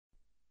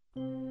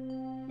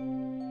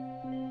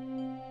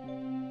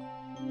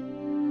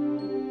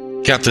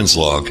Captain's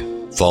Log,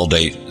 Fall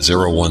Date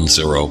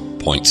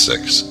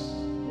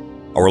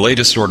 010.6. Our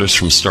latest orders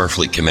from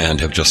Starfleet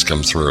Command have just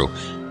come through,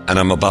 and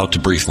I'm about to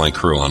brief my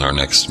crew on our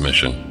next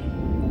mission.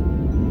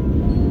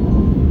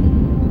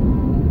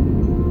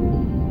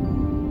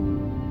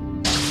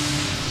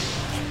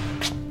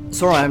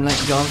 Sorry I'm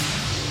late, John.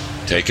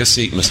 Take a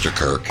seat, Mr.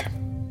 Kirk.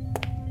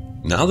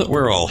 Now that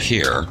we're all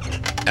here,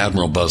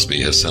 Admiral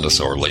Busby has sent us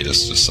our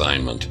latest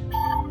assignment.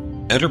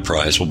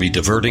 Enterprise will be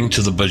diverting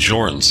to the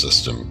Bajoran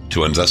system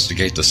to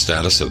investigate the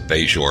status of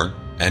Bajor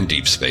and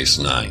Deep Space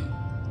Nine.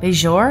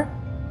 Bajor?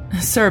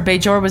 Sir,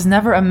 Bajor was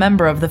never a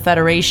member of the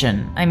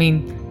Federation. I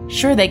mean,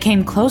 sure, they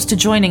came close to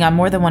joining on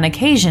more than one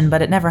occasion,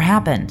 but it never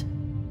happened.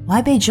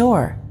 Why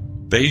Bajor?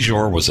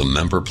 Bajor was a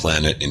member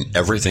planet in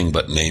everything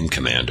but name,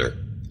 Commander.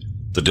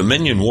 The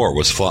Dominion War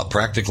was fought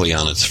practically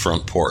on its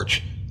front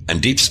porch, and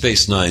Deep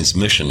Space Nine's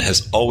mission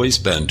has always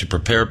been to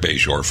prepare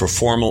Bajor for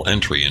formal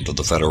entry into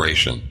the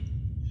Federation.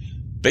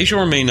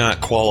 Bajor may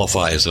not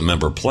qualify as a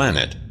member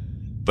planet,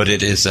 but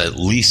it is at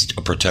least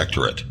a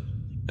protectorate,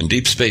 and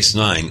Deep Space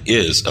Nine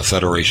is a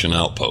Federation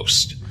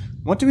outpost.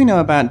 What do we know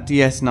about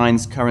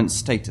DS9's current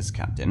status,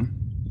 Captain?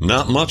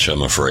 Not much,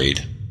 I'm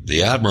afraid.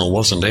 The Admiral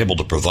wasn't able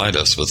to provide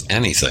us with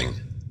anything.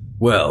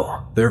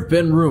 Well, there have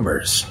been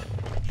rumors.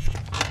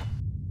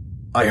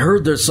 I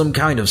heard there's some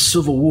kind of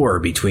civil war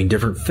between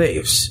different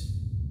faiths,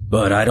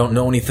 but I don't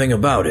know anything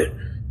about it.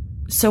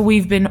 So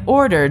we've been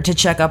ordered to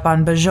check up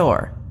on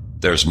Bajor.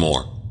 There's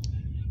more.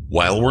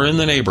 While we're in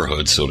the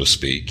neighborhood, so to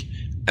speak,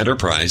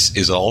 Enterprise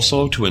is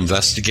also to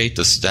investigate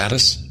the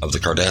status of the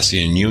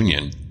Cardassian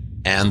Union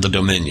and the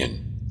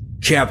Dominion.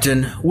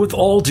 Captain, with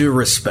all due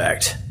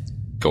respect.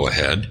 Go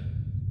ahead.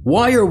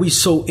 Why are we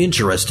so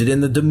interested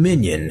in the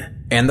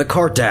Dominion and the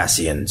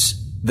Cardassians?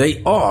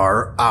 They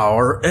are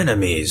our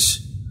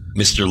enemies.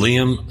 Mr.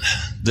 Liam,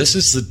 this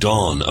is the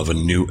dawn of a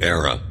new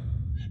era.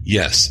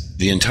 Yes,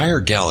 the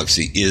entire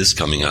galaxy is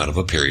coming out of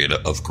a period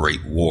of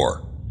great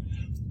war.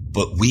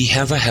 But we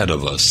have ahead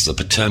of us the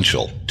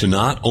potential to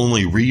not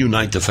only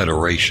reunite the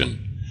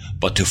Federation,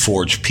 but to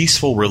forge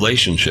peaceful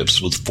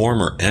relationships with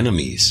former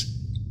enemies.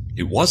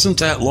 It wasn't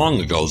that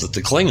long ago that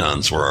the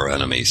Klingons were our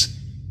enemies,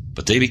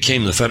 but they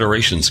became the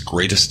Federation's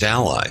greatest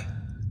ally.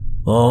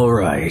 All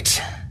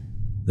right.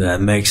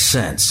 That makes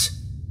sense.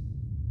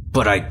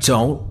 But I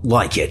don't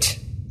like it.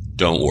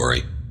 Don't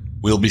worry.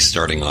 We'll be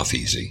starting off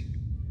easy.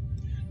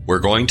 We're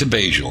going to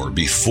Bajor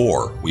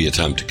before we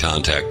attempt to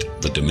contact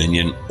the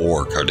Dominion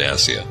or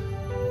Cardassia.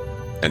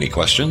 Any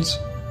questions?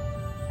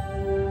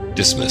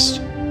 Dismissed.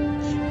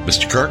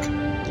 Mr. Kirk,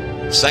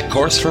 set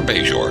course for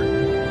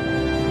Bajor.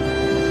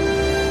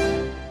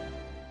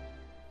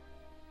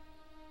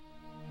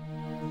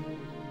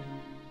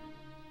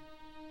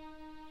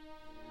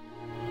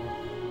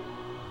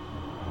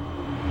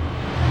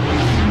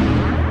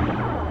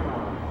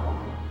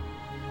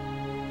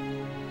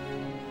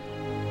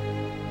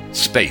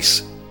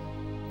 Space,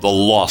 the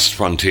lost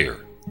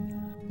frontier.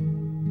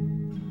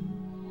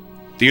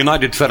 The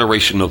United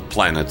Federation of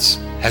Planets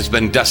has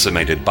been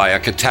decimated by a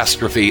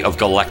catastrophe of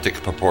galactic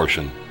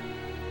proportion.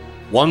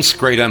 Once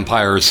great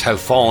empires have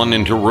fallen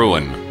into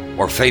ruin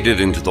or faded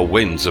into the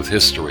winds of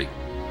history.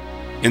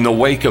 In the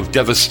wake of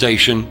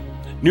devastation,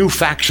 new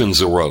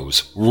factions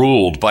arose,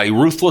 ruled by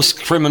ruthless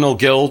criminal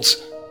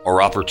guilds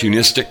or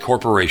opportunistic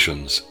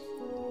corporations.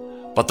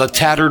 But the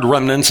tattered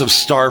remnants of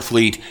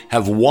Starfleet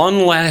have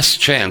one last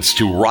chance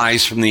to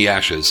rise from the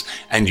ashes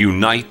and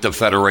unite the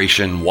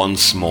Federation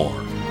once more.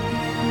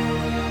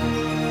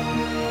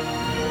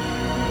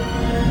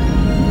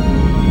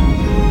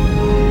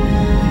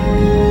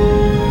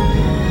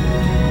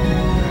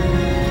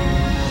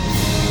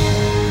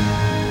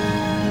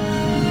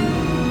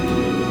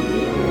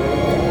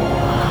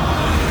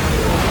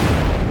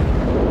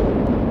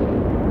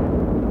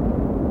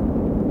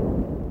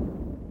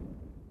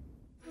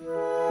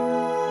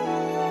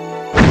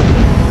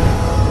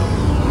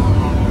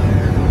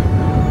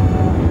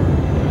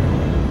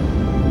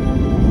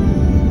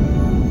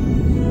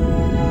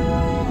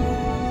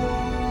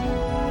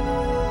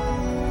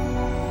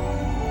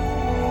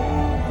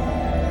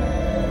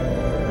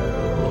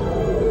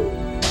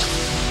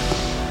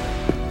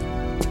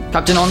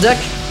 Captain on deck?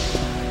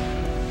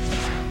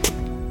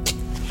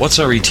 What's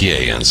our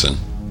ETA, Ensign?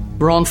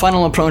 We're on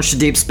final approach to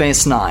Deep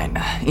Space Nine.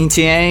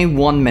 ETA,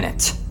 1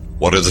 minute.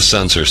 What are the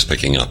sensors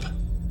picking up?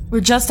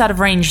 We're just out of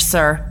range,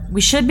 sir.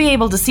 We should be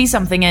able to see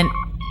something in...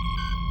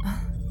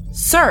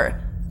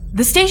 Sir,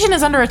 the station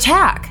is under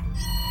attack.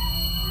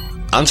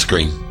 On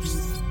screen.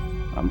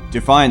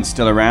 Defiant's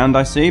still around,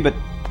 I see, but...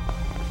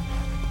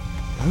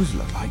 those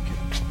look like...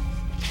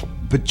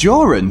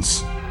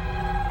 Bajorans!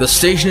 The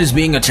station is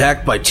being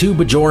attacked by 2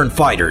 Bajoran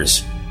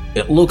fighters.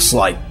 It looks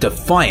like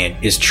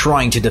Defiant is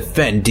trying to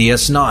defend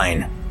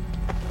DS9.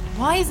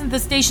 Why isn't the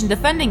station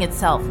defending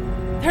itself?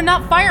 They're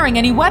not firing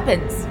any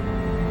weapons.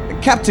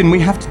 Captain,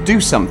 we have to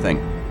do something.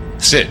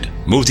 Sid,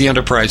 move the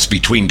Enterprise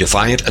between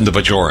Defiant and the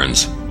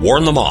Bajorans.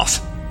 Warn them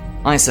off.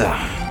 Aye, sir.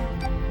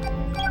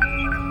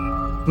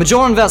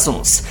 Bajoran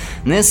vessels,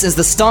 this is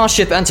the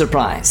Starship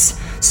Enterprise.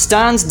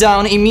 Stand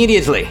down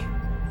immediately.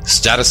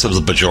 Status of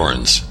the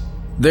Bajorans.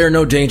 They're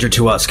no danger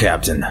to us,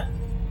 Captain.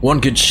 One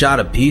good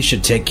shot apiece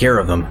should take care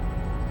of them.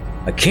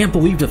 I can't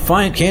believe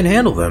Defiant can't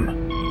handle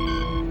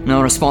them.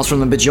 No response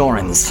from the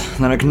Bajorans.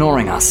 They're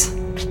ignoring us.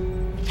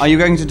 Are you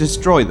going to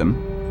destroy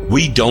them?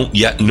 We don't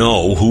yet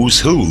know who's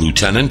who,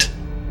 Lieutenant.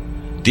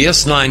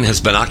 DS9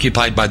 has been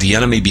occupied by the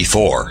enemy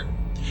before.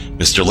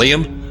 Mr.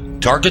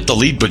 Liam, target the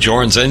lead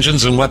Bajoran's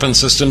engines and weapon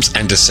systems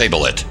and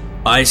disable it.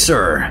 Aye,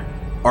 sir.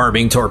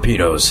 Arming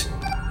torpedoes.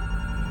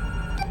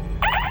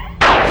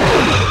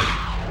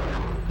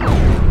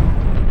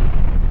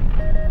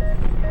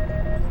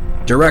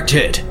 Direct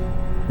hit.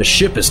 The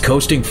ship is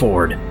coasting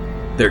forward.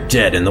 They're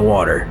dead in the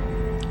water.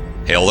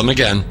 Hail them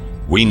again.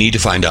 We need to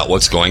find out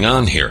what's going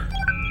on here.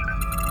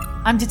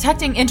 I'm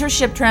detecting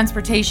intership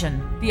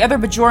transportation. The other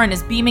Bajoran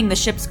is beaming the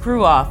ship's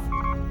crew off.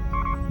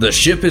 The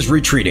ship is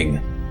retreating.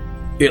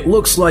 It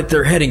looks like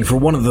they're heading for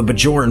one of the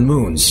Bajoran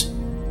moons.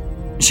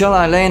 Shall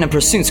I lay in a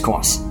pursuit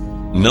course?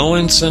 No,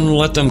 Ensign,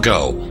 let them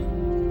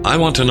go. I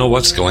want to know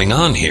what's going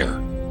on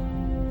here.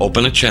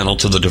 Open a channel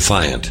to the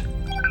Defiant.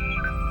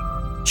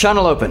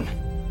 Channel open.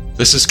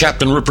 This is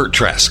Captain Rupert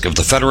Trask of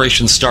the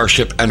Federation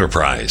Starship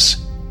Enterprise.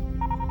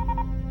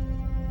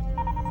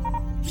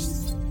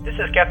 This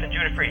is Captain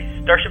Judah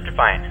Fries, Starship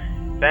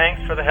Defiant.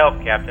 Thanks for the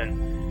help,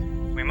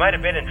 Captain. We might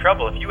have been in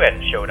trouble if you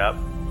hadn't showed up.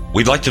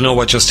 We'd like to know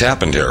what just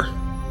happened here.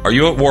 Are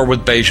you at war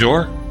with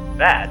Bajor?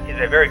 That is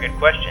a very good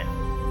question.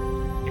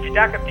 If you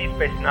dock up Deep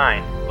Space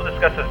Nine, we'll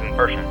discuss this in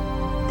person.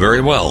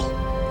 Very well.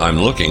 I'm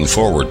looking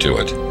forward to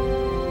it.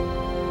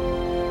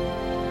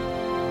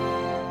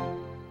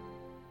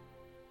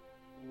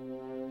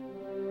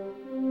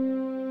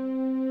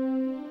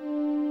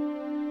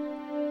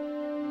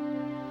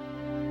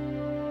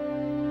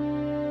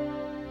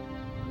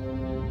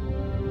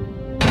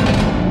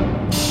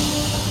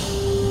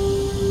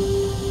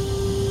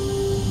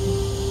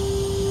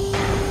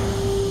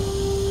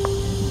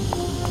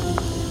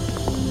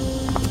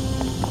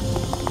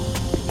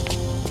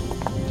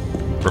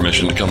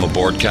 Permission to come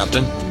aboard,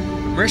 Captain?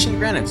 Permission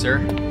granted, sir.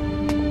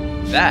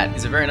 That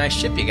is a very nice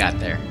ship you got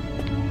there.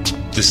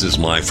 This is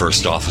my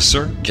first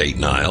officer, Kate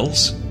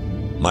Niles,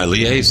 my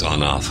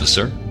liaison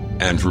officer,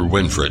 Andrew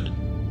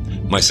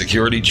Winfred, my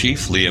security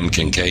chief, Liam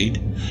Kincaid,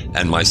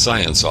 and my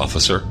science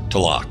officer,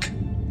 Talak.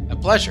 A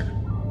pleasure.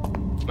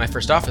 My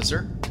first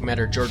officer,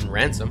 Commander Jordan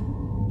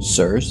Ransom.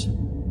 Sirs?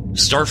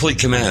 Starfleet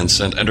Command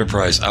sent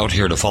Enterprise out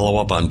here to follow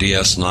up on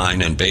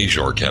DS9 and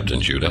Bajor,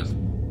 Captain Judah.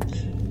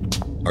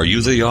 Are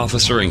you the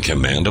officer in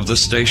command of this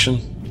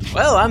station?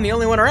 Well, I'm the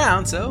only one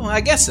around, so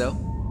I guess so.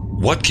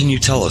 What can you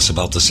tell us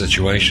about the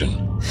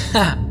situation?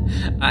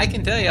 I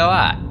can tell you a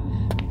lot.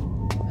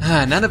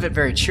 None of it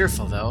very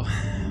cheerful, though.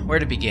 Where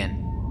to begin?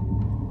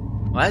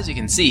 Well, as you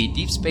can see,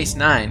 Deep Space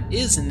Nine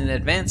is in an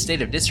advanced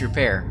state of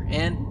disrepair,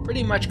 and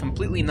pretty much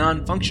completely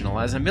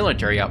non-functional as a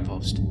military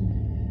outpost.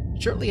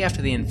 Shortly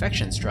after the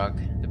infection struck,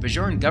 the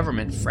Bajoran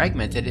government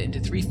fragmented it into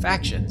 3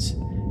 factions,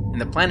 and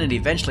the planet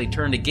eventually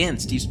turned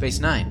against Deep Space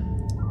Nine.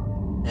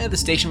 The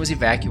station was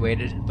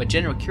evacuated, but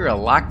General Kira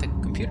locked the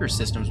computer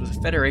systems with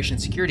a Federation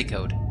security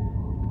code.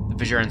 The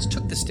Bajorans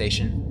took the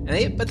station,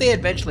 but they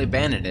eventually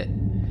abandoned it.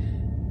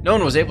 No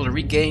one was able to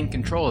regain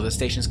control of the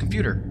station's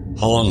computer.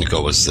 How long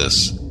ago was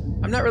this?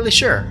 I'm not really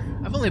sure.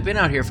 I've only been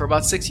out here for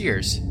about 6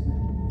 years.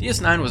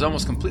 DS9 was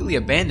almost completely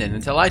abandoned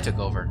until I took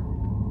over.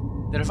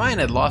 The Defiant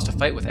had lost a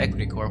fight with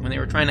Equity Corp when they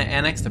were trying to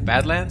annex the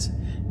Badlands,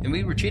 and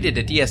we retreated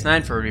to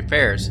DS9 for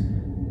repairs,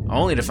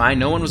 only to find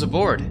no one was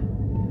aboard.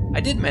 I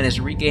did manage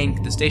to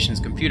regain the station's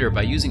computer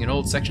by using an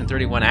old Section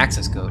 31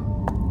 access code.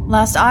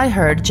 Last I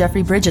heard,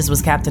 Jeffrey Bridges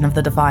was captain of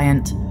the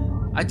Defiant.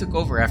 I took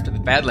over after the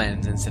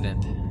Badlands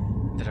incident.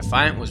 The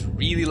Defiant was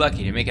really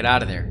lucky to make it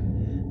out of there,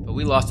 but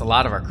we lost a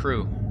lot of our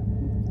crew.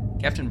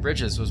 Captain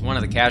Bridges was one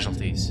of the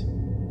casualties.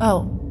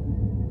 Oh,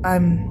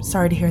 I'm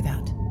sorry to hear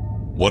that.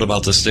 What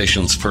about the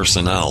station's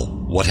personnel?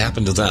 What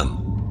happened to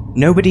them?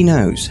 Nobody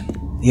knows.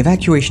 The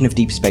evacuation of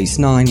Deep Space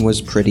Nine was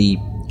pretty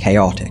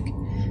chaotic.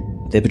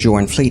 The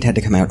Bajoran fleet had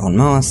to come out en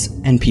masse,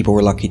 and people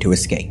were lucky to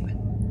escape.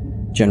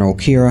 General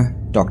Kira,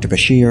 Dr.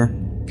 Bashir,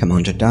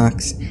 Commander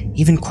Dax,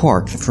 even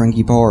Quark, the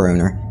Ferengi bar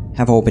owner,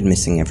 have all been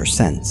missing ever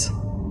since.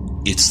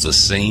 It's the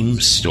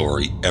same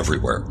story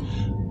everywhere.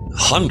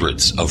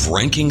 Hundreds of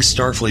ranking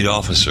Starfleet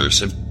officers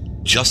have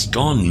just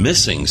gone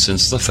missing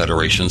since the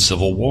Federation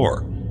Civil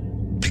War.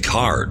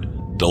 Picard,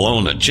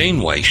 Delona,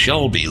 Janeway,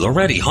 Shelby,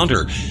 Loretti,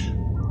 Hunter.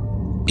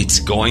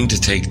 It's going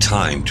to take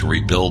time to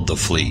rebuild the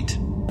fleet.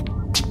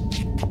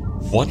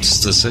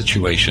 What's the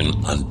situation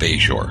on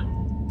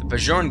Bajor? The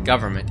Bajoran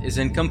government is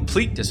in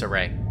complete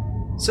disarray.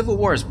 Civil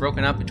war has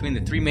broken out between the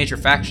 3 major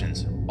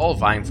factions, all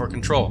vying for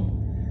control.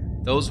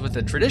 Those with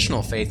a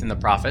traditional faith in the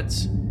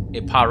prophets,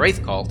 a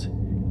Pa-Wraith cult,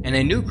 and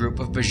a new group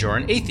of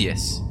Bajoran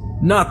atheists.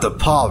 Not the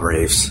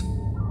Pa-Wraiths.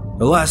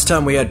 The last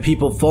time we had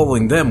people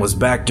following them was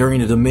back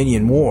during the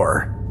Dominion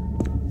War.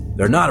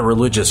 They're not a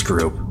religious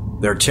group.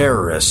 They're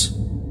terrorists.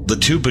 The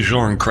 2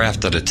 Bajoran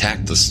craft that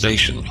attacked the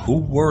station, who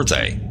were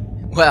they?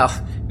 Well,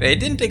 They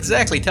didn't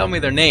exactly tell me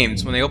their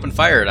names when they opened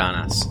fire on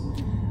us.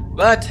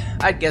 But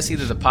I'd guess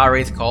either the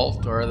Pa-Wraith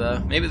cult or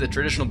maybe the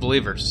traditional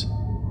believers.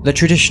 The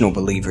traditional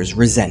believers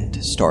resent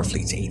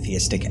Starfleet's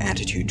atheistic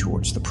attitude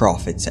towards the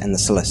prophets and the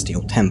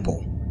Celestial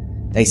Temple.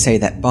 They say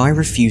that by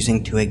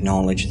refusing to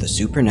acknowledge the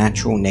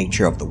supernatural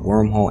nature of the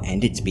wormhole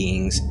and its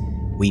beings,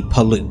 we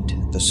pollute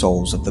the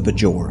souls of the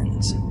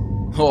Bajorans.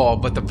 Oh,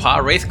 but the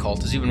Pa-Wraith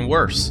cult is even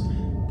worse.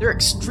 They're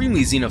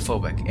extremely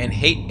xenophobic and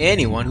hate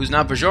anyone who's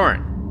not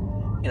Bajoran.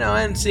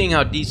 And seeing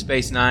how Deep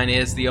Space Nine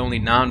is the only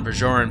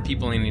non-Bajoran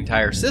people in the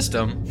entire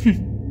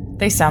system...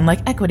 They sound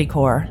like Equity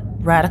Corps.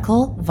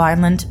 Radical,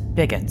 violent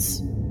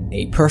bigots.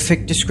 A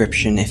perfect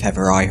description if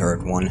ever I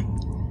heard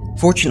one.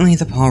 Fortunately,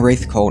 the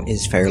Pa-Wraith cult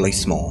is fairly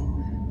small,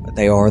 but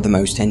they are the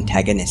most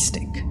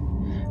antagonistic.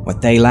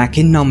 What they lack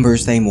in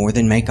numbers, they more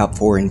than make up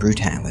for in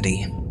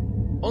brutality.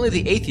 Only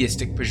the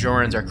atheistic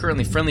Bajorans are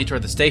currently friendly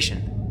toward the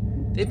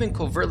station. They've been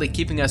covertly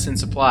keeping us in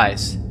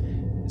supplies.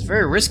 It's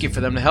very risky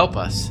for them to help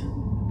us.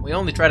 We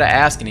only try to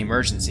ask in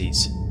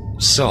emergencies.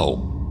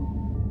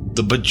 So,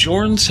 the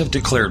Bajorans have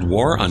declared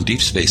war on Deep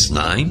Space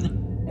Nine?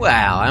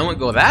 Well, I won't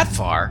go that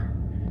far.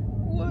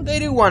 Well, they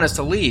do want us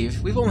to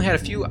leave. We've only had a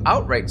few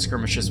outright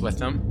skirmishes with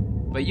them.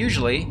 But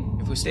usually,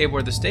 if we stay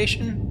aboard the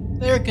station,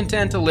 they're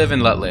content to live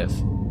and let live.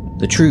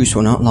 The truce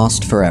will not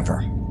last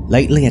forever.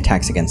 Lately,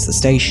 attacks against the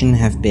station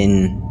have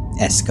been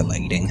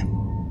escalating.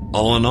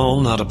 All in all,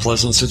 not a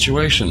pleasant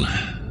situation.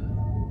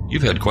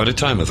 You've had quite a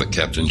time of it,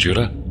 Captain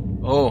Judah.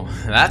 Oh,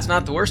 that's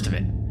not the worst of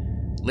it.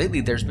 Lately,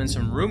 there's been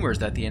some rumors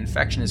that the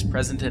infection is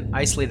present in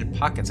isolated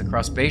pockets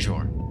across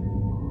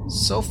Bajor.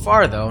 So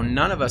far, though,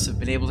 none of us have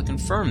been able to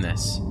confirm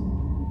this.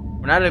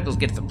 We're not able to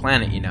get to the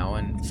planet,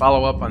 and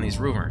follow up on these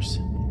rumors.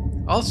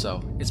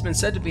 Also, it's been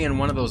said to be in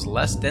one of those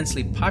less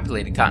densely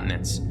populated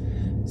continents.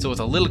 So with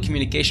the little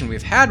communication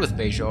we've had with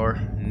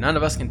Bajor, none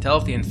of us can tell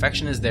if the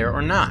infection is there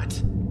or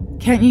not.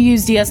 Can't you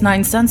use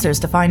DS9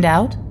 sensors to find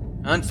out?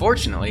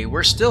 Unfortunately,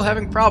 we're still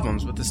having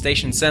problems with the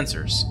station's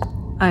sensors.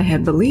 I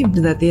had believed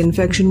that the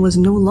infection was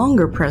no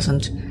longer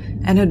present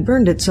and had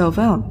burned itself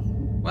out.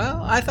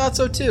 Well, I thought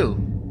so too.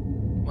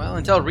 Well,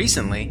 until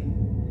recently.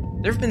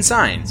 There have been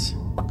signs.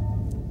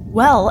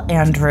 Well,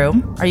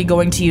 Andrew, are you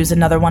going to use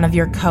another one of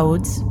your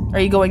codes? Are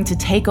you going to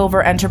take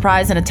over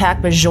Enterprise and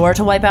attack Bajor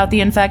to wipe out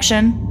the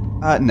infection?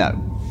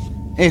 No.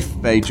 If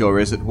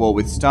Bajor is at war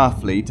with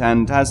Starfleet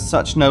and as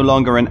such no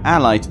longer an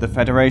ally to the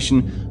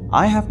Federation,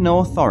 I have no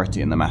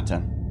authority in the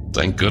matter.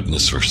 Thank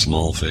goodness for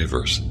small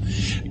favors.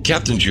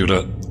 Captain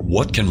Judah,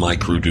 what can my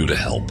crew do to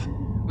help?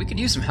 We could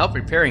use some help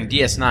repairing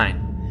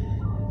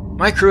DS9.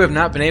 My crew have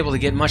not been able to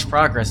get much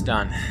progress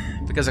done,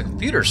 because the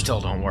computers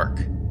still don't work.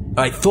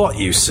 I thought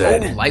you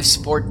said... Life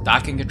support,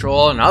 docking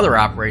control, and other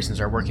operations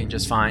are working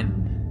just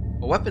fine.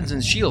 But weapons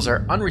and shields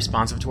are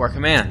unresponsive to our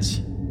commands.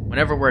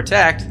 Whenever we're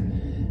attacked,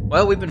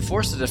 well, we've been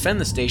forced to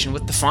defend the station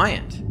with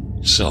Defiant.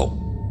 So,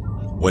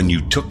 when you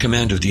took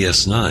command of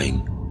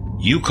DS9,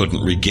 you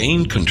couldn't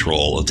regain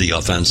control of the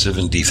offensive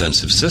and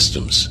defensive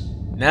systems.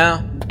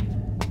 No.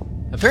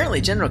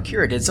 Apparently General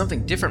Kira did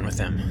something different with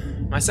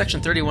them. My Section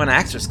 31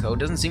 access code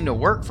doesn't seem to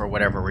work for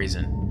whatever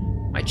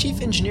reason. My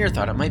chief engineer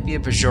thought it might be a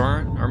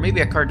Bajoran or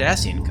maybe a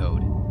Cardassian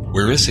code.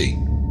 Where is he?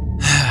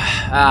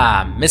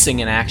 Missing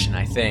in action,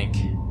 I think.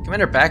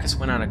 Commander Backus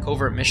went on a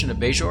covert mission to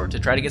Bajor to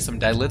try to get some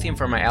dilithium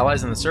from my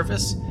allies on the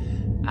surface.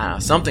 I don't know,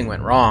 something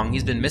went wrong.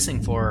 He's been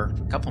missing for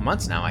a couple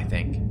months now, I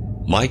think.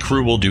 My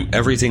crew will do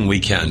everything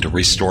we can to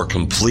restore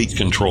complete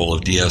control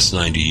of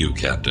DS9 to you,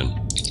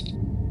 Captain.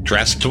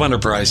 Trask to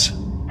Enterprise.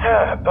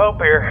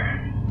 Pope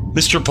here.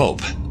 Mr.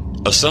 Pope,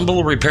 assemble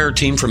a repair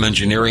team from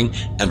engineering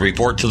and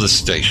report to the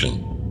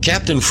station.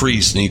 Captain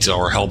Freeze needs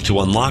our help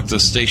to unlock the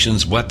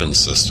station's weapons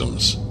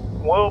systems.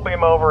 We'll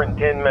beam over in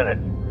 10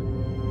 minutes.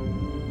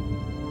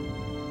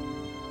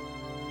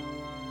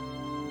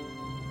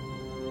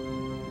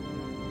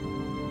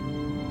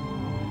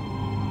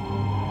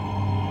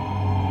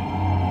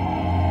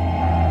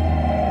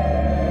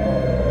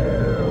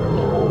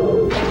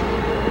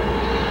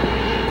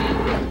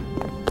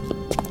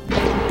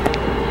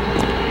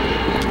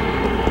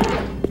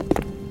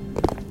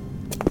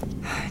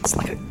 It's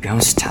like a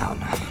ghost town.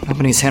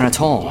 Nobody's here at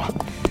all.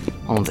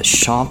 All of the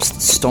shops, the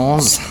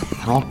stores,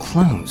 they're all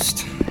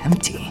closed.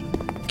 Empty.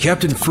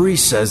 Captain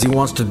Freeze says he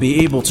wants to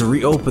be able to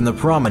reopen the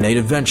promenade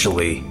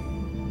eventually.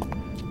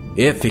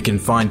 If he can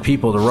find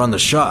people to run the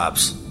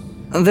shops.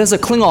 There's a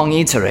Klingon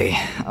eatery.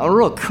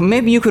 Rook,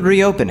 maybe you could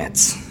reopen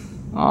it.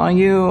 Are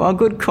you a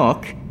good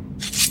cook?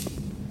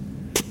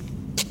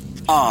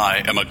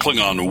 I am a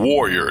Klingon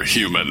warrior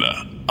human.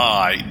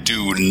 I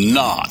do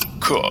not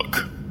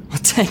cook.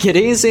 Take it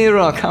easy,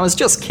 Rook. I was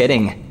just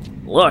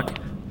kidding. Look,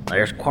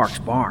 there's Quark's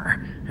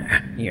bar.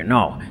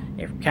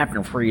 If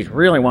Captain Freeze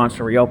really wants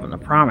to reopen the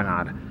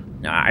promenade,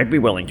 I'd be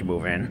willing to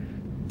move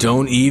in.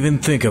 Don't even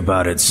think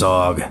about it,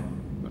 Zog.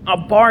 A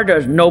bar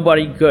does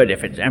nobody good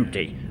if it's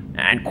empty,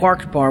 and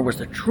Quark's bar was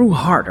the true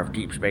heart of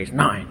Deep Space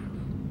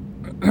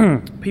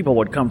Nine. People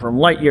would come from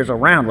light years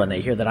around when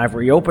they hear that I've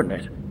reopened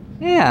it.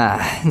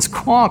 Yeah, it's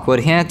Quark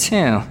would here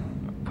too.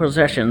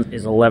 Possession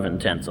is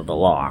 11/10 of the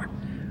law.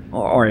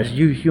 Or as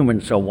you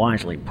humans so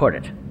wisely put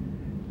it,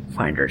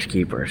 finders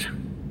keepers.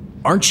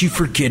 Aren't you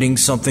forgetting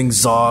something,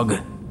 Zog?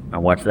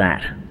 What's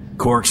that?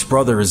 Quark's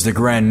brother is the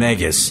Grand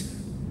Negus.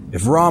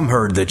 If Rom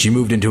heard that you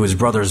moved into his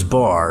brother's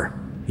bar,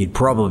 he'd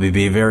probably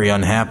be very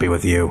unhappy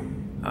with you.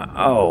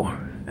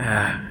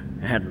 I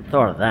hadn't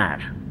thought of that.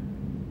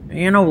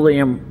 You know,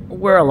 Liam,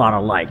 we're a lot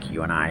alike,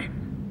 you and I.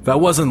 If I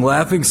wasn't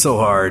laughing so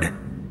hard,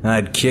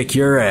 I'd kick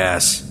your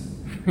ass.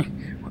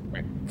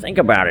 Think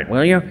about it,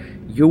 will you?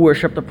 You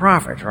worship the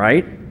prophets,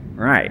 right?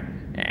 Right.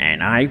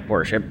 And I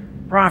worship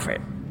Prophet.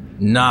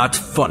 Not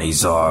funny,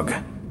 Zog.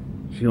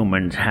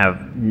 Humans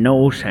have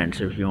no sense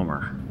of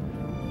humor.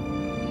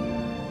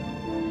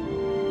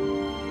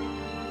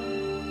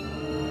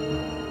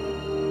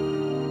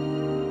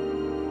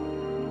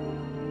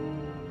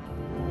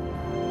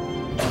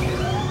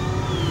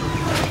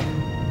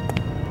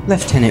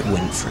 Lieutenant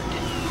Winfred.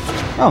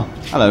 Oh,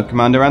 hello,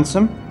 Commander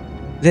Ransom.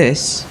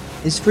 This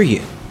is for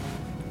you.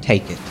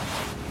 Take it.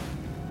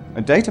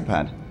 A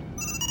datapad?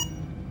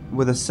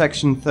 With a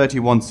Section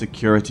 31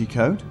 security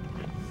code?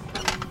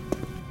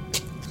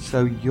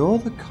 So you're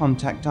the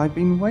contact I've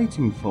been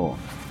waiting for.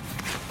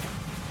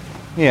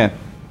 Here,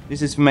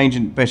 this is from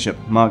Agent Bishop,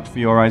 marked for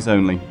your eyes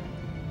only.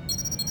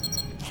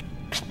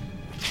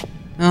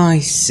 I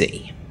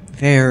see.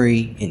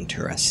 Very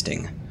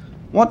interesting.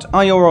 What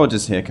are your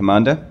orders here,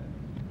 Commander?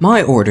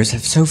 My orders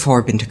have so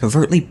far been to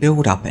covertly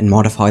build up and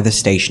modify the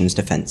station's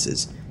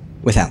defenses,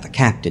 without the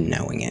captain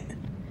knowing it.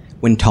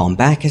 When Tom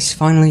Backus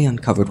finally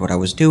uncovered what I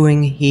was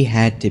doing, he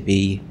had to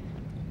be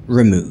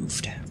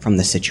removed from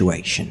the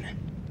situation.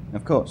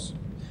 Of course.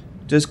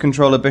 Does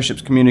Controller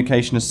Bishop's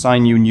communication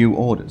assign you new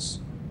orders?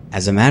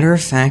 As a matter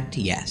of fact,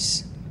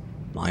 yes.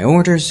 My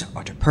orders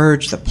are to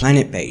purge the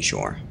planet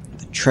Bajor.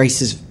 The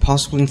traces of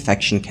possible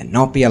infection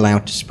cannot be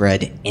allowed to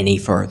spread any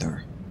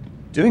further.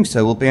 Doing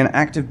so will be an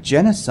act of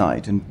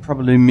genocide and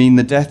probably mean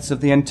the deaths of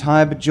the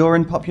entire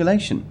Bajoran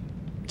population.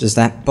 Does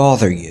that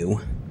bother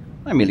you?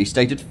 I merely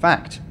stated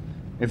fact.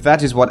 If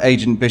that is what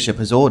Agent Bishop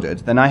has ordered,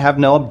 then I have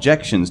no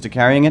objections to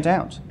carrying it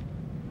out.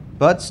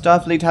 But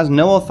Starfleet has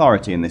no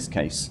authority in this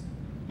case.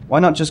 Why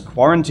not just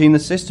quarantine the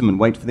system and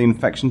wait for the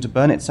infection to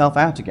burn itself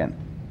out again?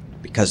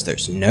 Because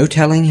there's no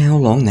telling how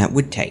long that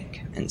would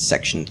take, and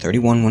Section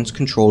 31 wants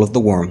control of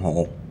the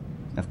wormhole.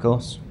 Of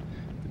course.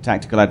 The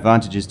tactical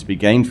advantages to be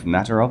gained from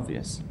that are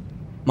obvious.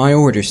 My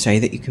orders say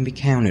that you can be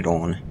counted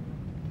on.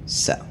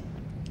 So,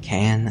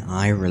 can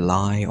I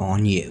rely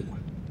on you?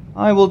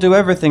 I will do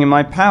everything in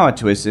my power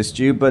to assist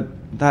you,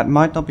 but that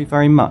might not be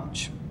very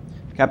much.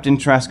 Captain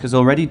Trask has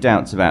already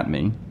doubts about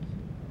me.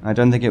 I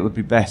don't think it would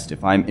be best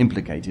if I am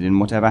implicated in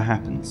whatever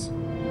happens.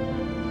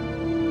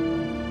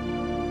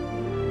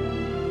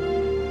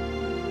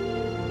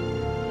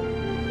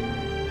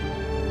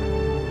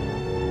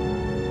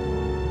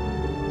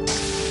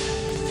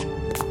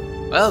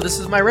 Well, this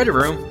is my ready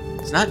room.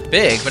 It's not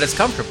big, but it's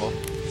comfortable.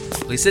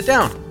 Please sit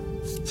down.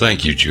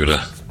 Thank you,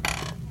 Judah.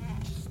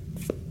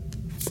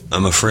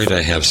 I'm afraid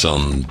I have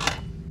some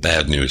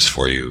bad news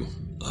for you,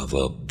 of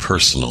a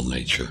personal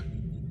nature.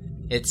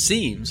 It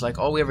seems like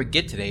all we ever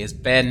get today is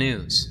bad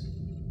news.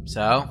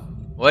 So,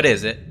 what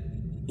is it?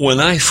 When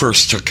I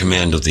first took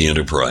command of the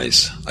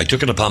Enterprise, I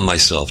took it upon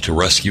myself to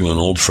rescue an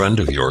old friend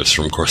of yours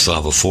from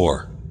Korsava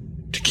 4,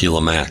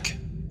 Tequila Mac.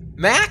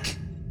 Mac?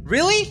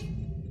 Really?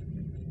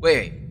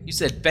 Wait, you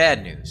said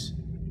bad news.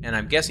 And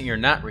I'm guessing you're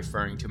not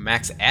referring to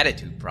Mac's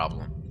attitude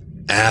problem.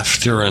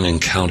 After an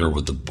encounter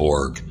with the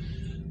Borg,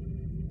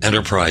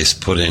 Enterprise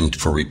put in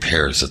for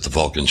repairs at the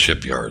Vulcan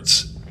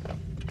shipyards.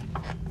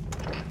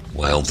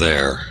 While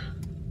there,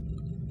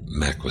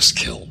 Mac was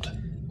killed.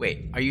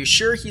 Wait, are you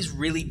sure he's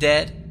really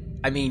dead?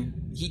 I mean,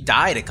 he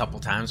died a couple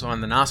times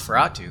on the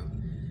Nosferatu,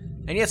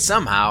 and yet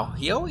somehow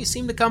he always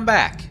seemed to come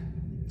back.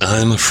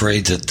 I'm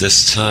afraid that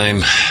this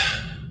time,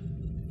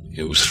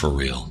 it was for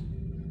real.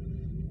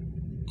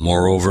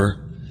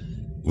 Moreover,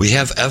 we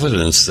have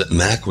evidence that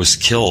Mac was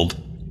killed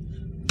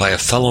by a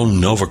fellow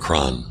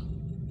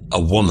Novacron, a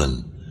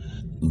woman.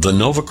 The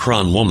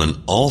Novacron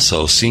woman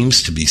also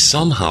seems to be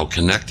somehow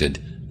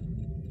connected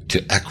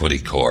to Equity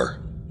Corps.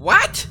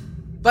 What?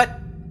 But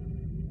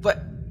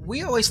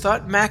we always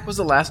thought Mac was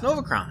the last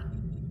Novacron.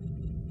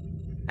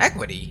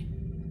 Equity?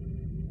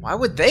 Why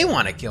would they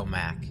want to kill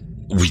Mac?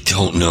 We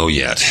don't know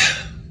yet,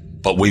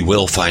 but we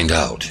will find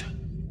out.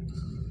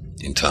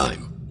 In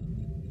time.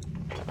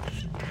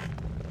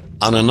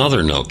 On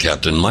another note,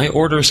 Captain, my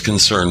orders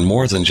concern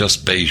more than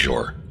just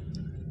Bajor.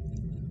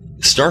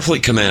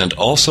 Starfleet Command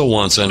also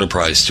wants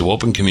Enterprise to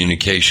open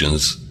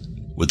communications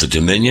with the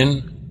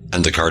Dominion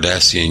and the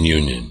Cardassian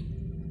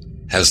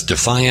Union. Has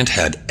Defiant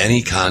had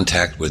any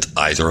contact with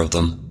either of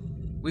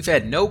them? We've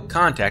had no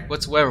contact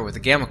whatsoever with the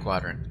Gamma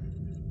Quadrant.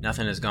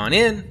 Nothing has gone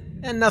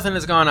in, and nothing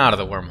has gone out of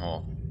the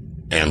wormhole.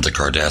 And the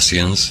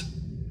Cardassians?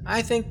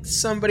 I think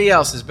somebody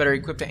else is better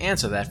equipped to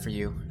answer that for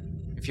you.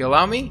 If you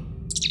allow me?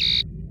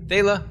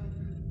 Thela,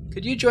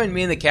 could you join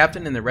me and the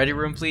captain in the ready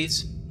room,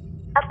 please?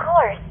 Of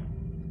course.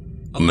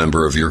 A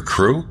member of your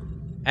crew?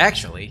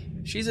 Actually,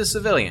 she's a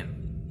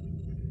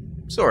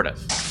civilian. Sort of.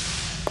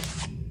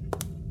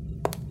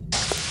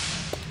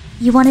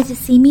 You wanted to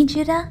see me,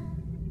 Judah?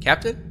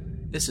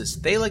 Captain, this is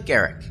Thala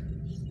Garrick,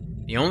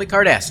 the only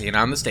Cardassian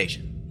on the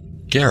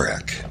station.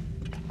 Garrick?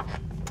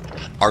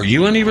 Are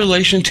you any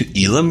relation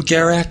to Elam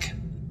Garrick?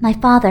 My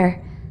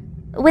father.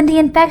 When the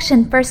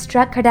infection first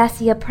struck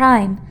Cardassia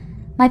Prime,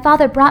 my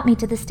father brought me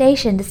to the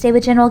station to stay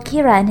with General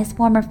Kira and his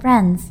former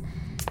friends.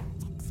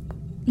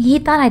 He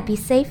thought I'd be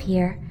safe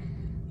here.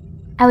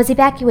 I was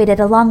evacuated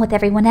along with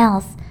everyone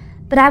else,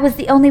 but I was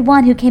the only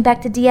one who came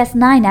back to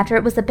DS9 after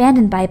it was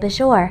abandoned by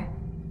Bajor.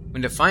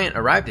 When Defiant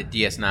arrived at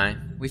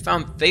DS9, we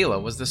found Thala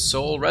was the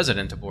sole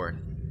resident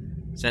aboard.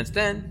 Since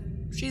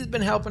then, she's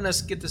been helping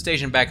us get the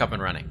station back up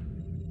and running.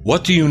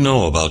 What do you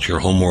know about your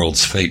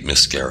homeworld's fate,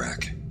 Miss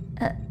Garrick?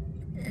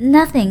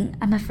 Nothing,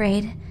 I'm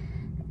afraid.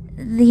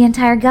 The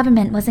entire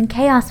government was in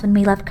chaos when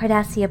we left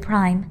Cardassia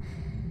Prime.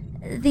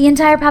 The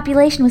entire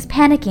population was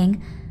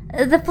panicking.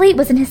 The fleet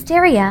was in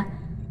hysteria.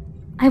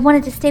 I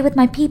wanted to stay with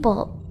my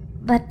people,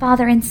 but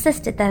Father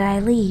insisted that I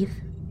leave.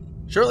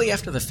 Shortly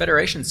after the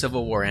Federation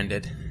Civil War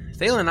ended,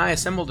 Thala and I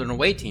assembled an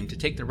away team to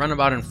take the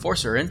Runabout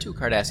Enforcer into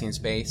Cardassian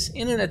space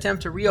in an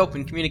attempt to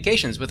reopen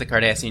communications with the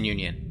Cardassian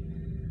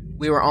Union.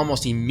 We were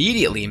almost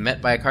immediately met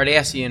by a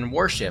Cardassian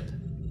warship,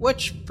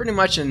 which, pretty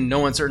much in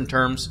no uncertain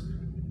terms,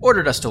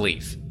 ordered us to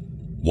leave.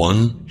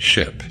 One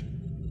ship.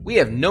 We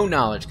have no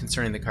knowledge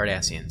concerning the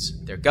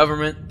Cardassians, their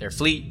government, their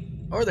fleet,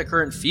 or their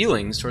current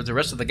feelings towards the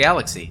rest of the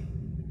galaxy.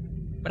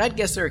 But I'd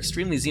guess they're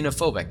extremely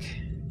xenophobic.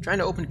 Trying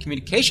to open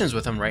communications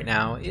with them right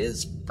now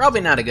is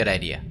probably not a good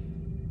idea.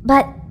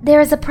 But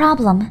there is a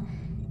problem.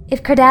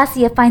 If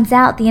Cardassia finds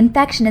out the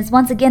infection is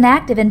once again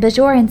active in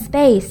Bajoran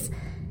space,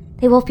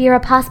 they will fear a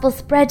possible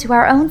spread to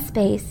our own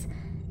space,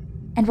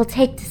 and will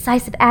take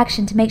decisive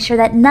action to make sure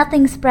that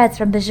nothing spreads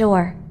from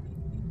Bajor.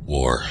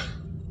 War.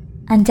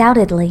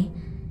 Undoubtedly.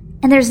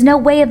 And there's no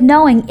way of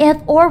knowing if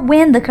or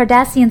when the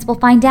Cardassians will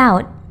find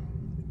out.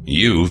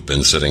 You've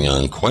been sitting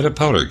on quite a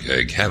powder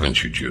keg,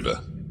 haven't you,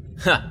 Judah?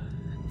 Huh.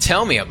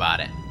 Tell me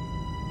about it.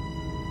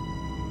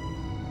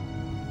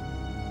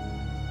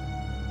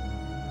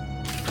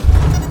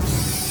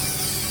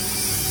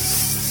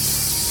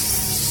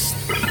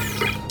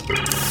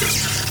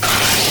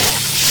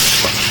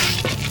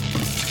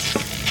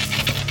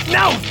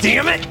 No,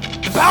 damn it!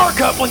 The power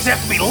couplings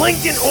have to be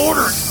linked in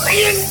order!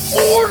 In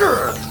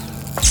order!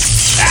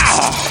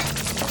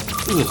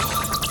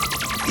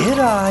 Did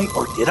I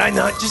or did I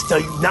not just tell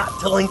you not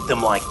to link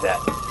them like that?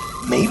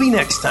 Maybe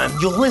next time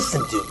you'll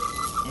listen to me.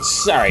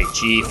 Sorry,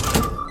 Chief.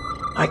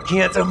 I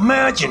can't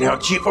imagine how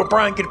Chief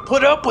O'Brien could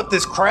put up with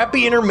this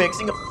crappy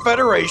intermixing of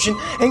Federation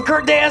and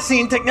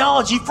Cardassian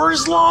technology for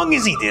as long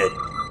as he did.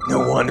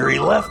 No wonder he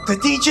left to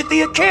teach at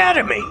the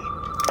Academy.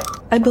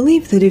 I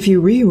believe that if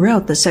you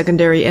reroute the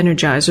secondary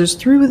energizers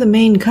through the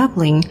main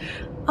coupling,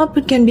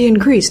 output can be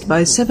increased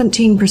by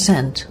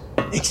 17%.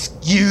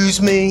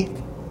 Excuse me?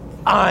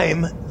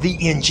 I'm the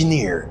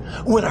engineer.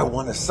 When I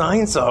want a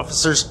science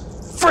officer's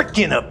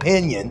frickin'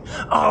 opinion,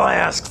 I'll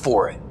ask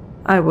for it.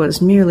 I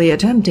was merely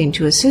attempting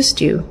to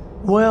assist you.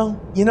 Well,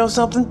 you know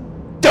something?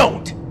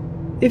 Don't!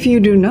 If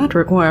you do not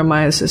require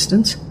my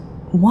assistance,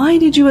 why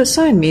did you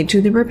assign me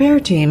to the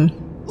repair team?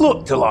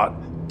 Look, Talat,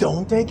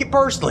 don't take it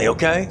personally,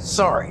 okay?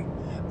 Sorry.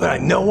 But I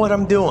know what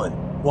I'm doing.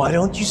 Why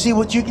don't you see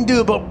what you can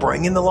do about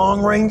bringing the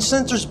long-range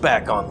sensors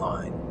back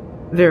online?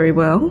 Very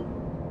well.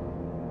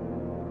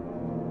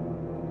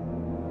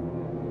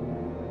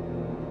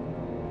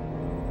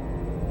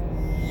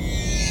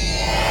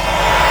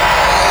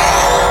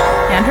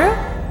 Andrew?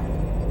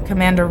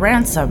 Commander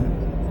Ransom,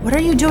 what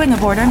are you doing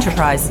aboard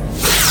Enterprise?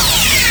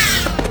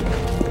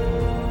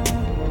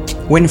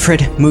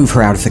 Winfred, move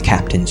her out of the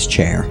captain's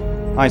chair.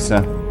 Aye,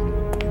 sir.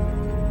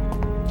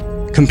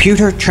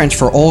 Computer,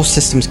 transfer all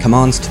systems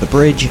commands to the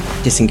bridge,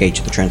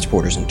 disengage the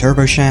transporters and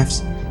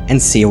turboshafts, and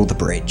seal the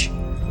bridge.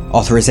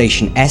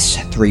 Authorization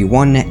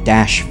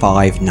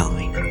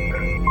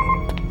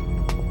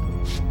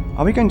S31-59.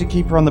 Are we going to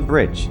keep her on the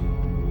bridge?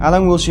 How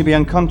long will she be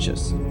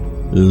unconscious?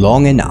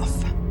 Long enough.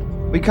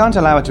 We can't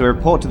allow her to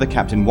report to the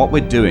captain what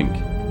we're doing.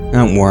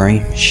 Don't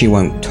worry, she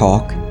won't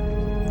talk.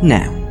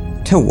 Now,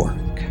 to work.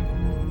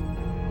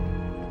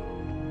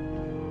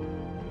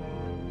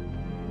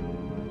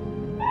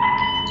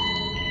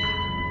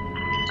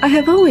 I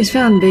have always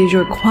found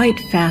Bajor quite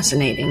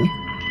fascinating.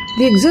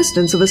 The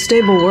existence of a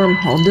stable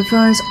wormhole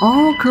defies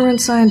all current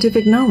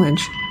scientific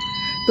knowledge.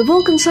 The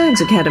Vulcan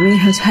Science Academy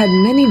has had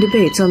many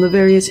debates on the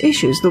various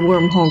issues the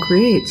wormhole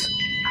creates.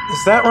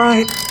 Is that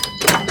right?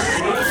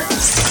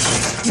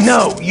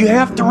 No, you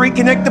have to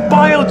reconnect the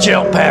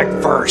biogel pack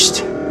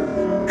first.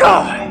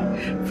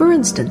 God. For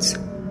instance,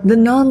 the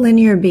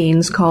non-linear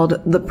beings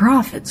called the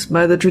Prophets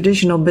by the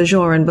traditional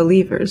Bajoran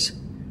believers.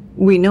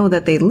 We know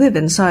that they live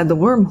inside the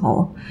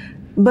wormhole,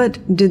 but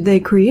did they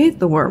create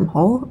the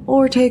wormhole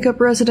or take up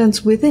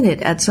residence within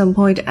it at some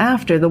point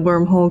after the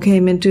wormhole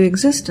came into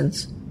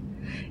existence?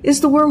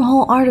 Is the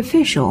wormhole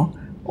artificial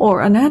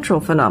or a natural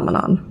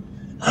phenomenon?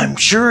 I'm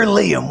sure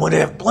Liam would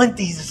have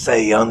plenty to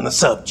say on the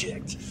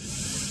subject.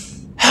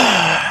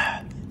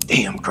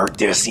 Damn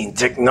Cardassian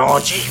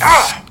technology.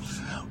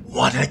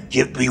 Why not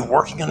be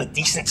working on a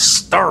decent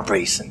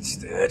starbase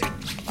instead?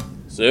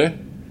 Sir?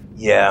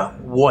 Yeah,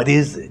 what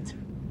is it?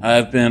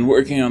 I've been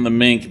working on the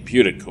main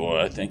computer core.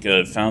 I think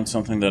I've found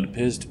something that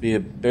appears to be a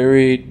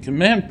buried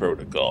command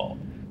protocol.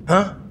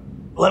 Huh?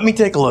 Let me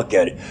take a look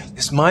at it.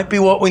 This might be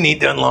what we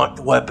need to unlock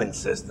the weapon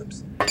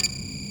systems.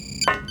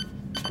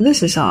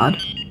 This is odd.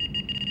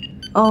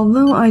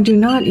 Although I do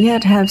not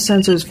yet have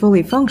sensors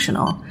fully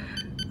functional,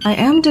 I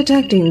am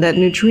detecting that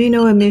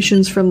neutrino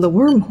emissions from the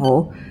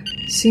wormhole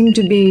seem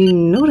to be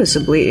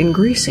noticeably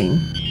increasing.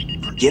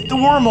 Forget the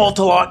wormhole,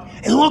 Talok,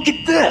 and look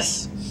at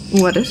this!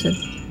 What is it?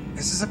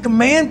 This is a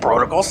command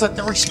protocol set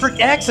to restrict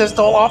access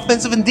to all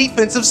offensive and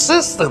defensive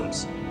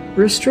systems.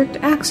 Restrict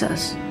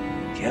access?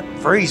 Captain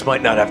Freeze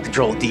might not have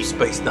control of Deep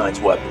Space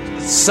Nine's weapons,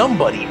 but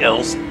somebody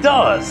else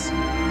does.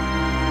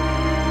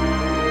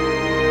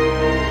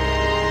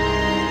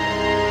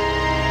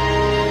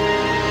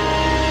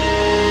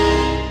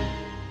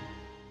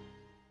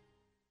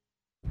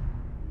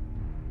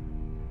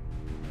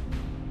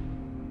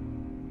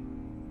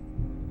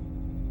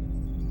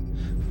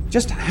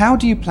 Just how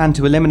do you plan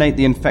to eliminate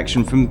the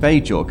infection from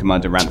Bajor,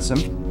 Commander Ransom?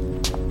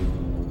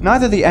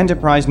 Neither the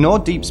Enterprise nor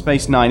Deep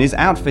Space Nine is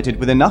outfitted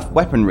with enough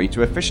weaponry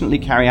to efficiently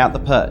carry out the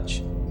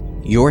purge.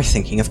 You're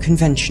thinking of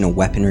conventional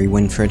weaponry,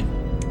 Winfred.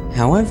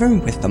 However,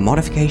 with the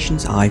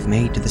modifications I've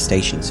made to the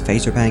station's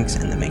phaser banks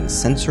and the main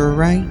sensor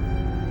array,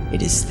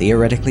 it is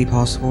theoretically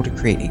possible to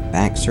create a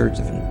backsurge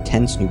of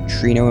intense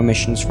neutrino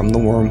emissions from the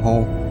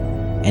wormhole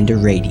and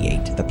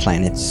irradiate the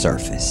planet's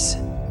surface.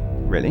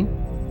 Really?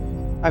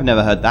 I've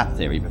never heard that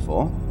theory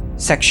before.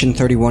 Section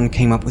 31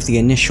 came up with the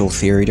initial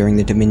theory during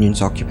the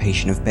Dominion's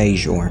occupation of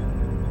Bajor.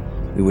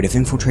 We would have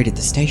infiltrated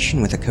the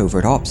station with a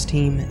covert ops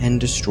team and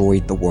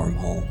destroyed the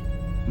wormhole.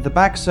 The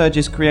backsurge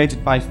is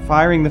created by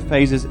firing the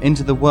phasers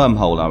into the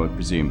wormhole, I would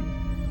presume.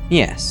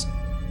 Yes.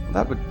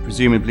 That would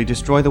presumably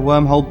destroy the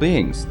wormhole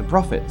beings, the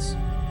Prophets.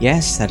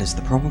 Yes, that is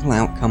the probable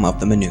outcome of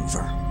the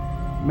maneuver.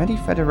 Many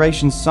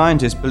Federation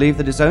scientists believe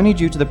that it's only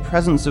due to the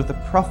presence of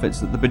the Prophets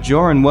that the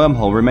Bajoran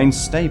wormhole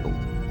remains stable.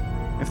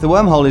 If the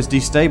wormhole is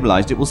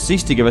destabilized, it will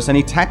cease to give us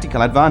any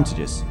tactical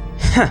advantages.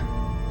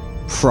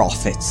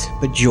 Prophets,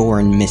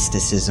 Bajoran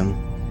mysticism.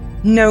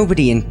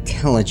 Nobody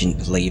intelligent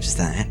believes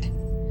that.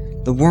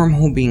 The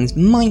wormhole beings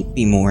might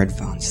be more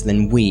advanced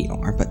than we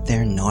are, but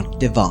they're not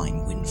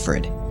divine,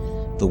 Winfred.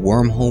 The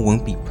wormhole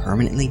won't be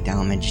permanently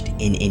damaged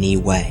in any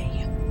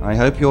way. I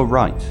hope you're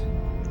right.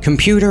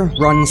 Computer,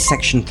 run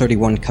Section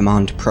 31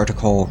 Command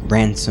Protocol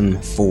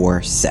Ransom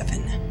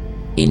 47.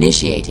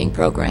 Initiating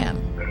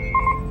program.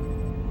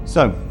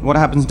 So, what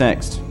happens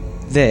next?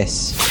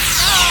 This.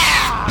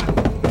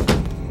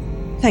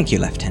 Thank you,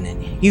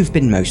 Lieutenant. You've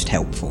been most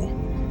helpful.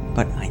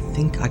 But I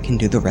think I can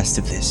do the rest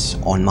of this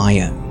on my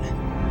own.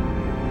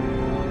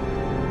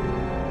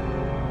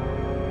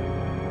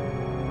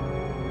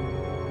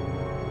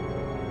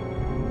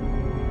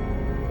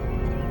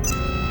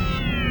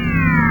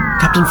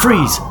 Captain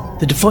Freeze,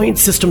 the Defiant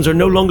systems are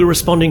no longer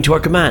responding to our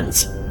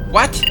commands.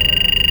 What?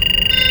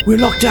 We're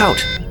locked out.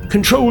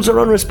 Controls are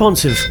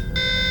unresponsive.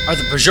 Are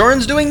the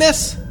Bajorans doing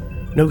this?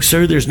 No,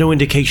 sir, there's no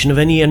indication of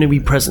any enemy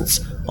presence,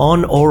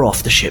 on or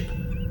off the ship.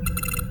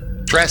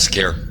 Trask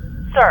here.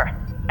 Sir,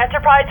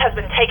 Enterprise has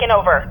been taken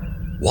over.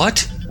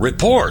 What?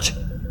 Report!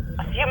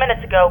 A few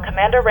minutes ago,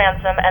 Commander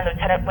Ransom and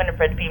Lieutenant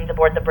Winifred beamed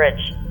aboard the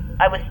bridge.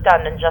 I was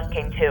stunned and just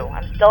came to.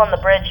 I'm still on the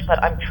bridge,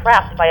 but I'm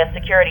trapped by a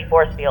security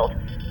force field.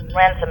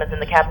 Ransom is in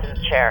the captain's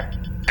chair.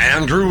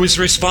 Andrew is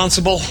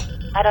responsible?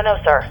 I don't know,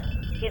 sir.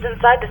 He's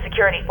inside the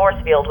security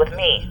force field with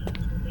me.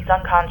 He's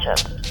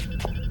unconscious.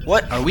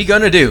 What are we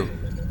gonna do?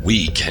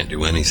 We can't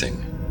do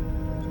anything.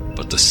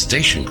 But the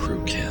station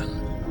crew can.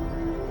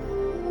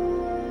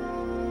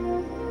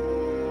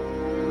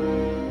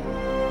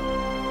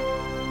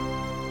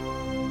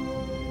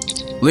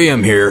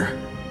 Liam here.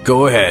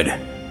 Go ahead.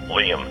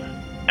 Liam,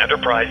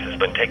 Enterprise has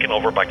been taken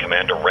over by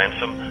Commander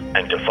Ransom,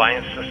 and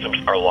Defiance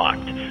systems are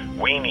locked.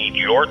 We need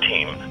your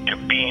team to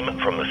beam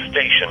from the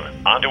station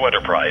onto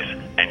Enterprise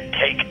and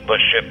take the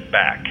ship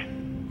back.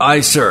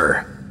 Aye,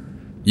 sir.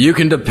 You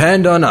can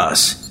depend on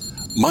us.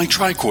 My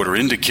tricorder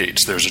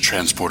indicates there's a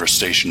transporter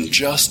station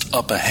just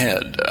up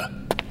ahead.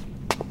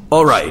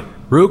 All right.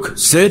 Rook,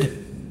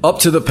 Sid, up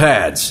to the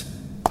pads.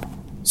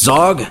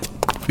 Zog,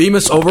 beam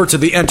us over to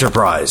the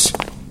Enterprise.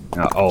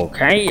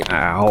 Okay,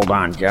 hold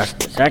on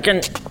just a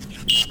second.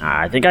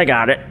 I think I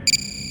got it.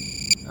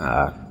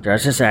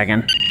 Just a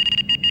second.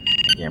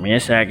 Give me a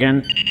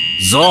second.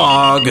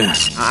 Zog!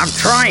 I'm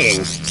trying.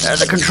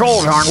 The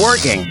controls aren't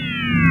working.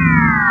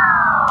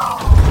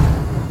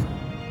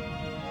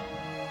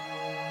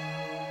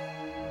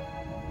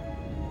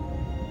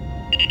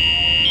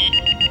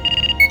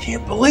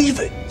 Can't believe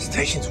it.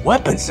 Station's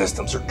weapon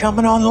systems are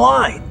coming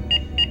online.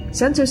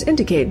 Sensors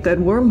indicate that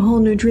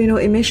wormhole neutrino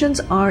emissions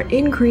are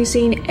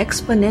increasing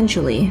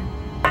exponentially.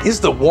 Is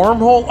the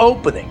wormhole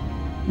opening?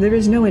 There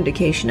is no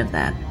indication of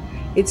that.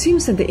 It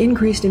seems that the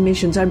increased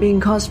emissions are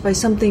being caused by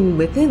something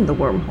within the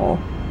wormhole.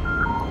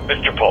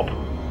 Mr. Pope,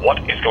 what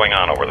is going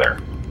on over there?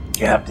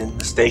 Captain.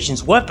 The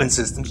station's weapon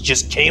systems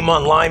just came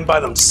online by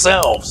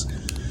themselves.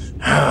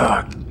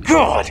 Ah,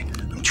 God!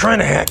 I'm trying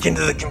to hack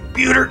into the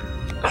computer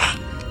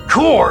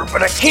core,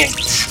 but I can't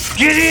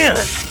get in.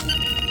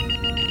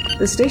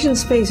 The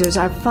station's phasers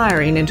are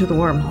firing into the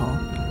wormhole.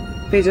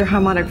 Phaser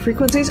harmonic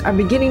frequencies are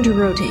beginning to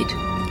rotate.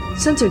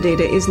 Sensor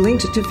data is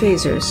linked to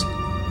phasers.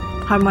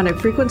 Harmonic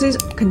frequencies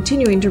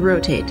continuing to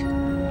rotate.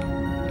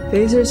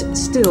 Phasers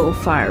still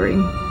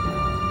firing.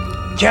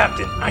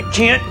 Captain, I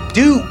can't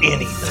do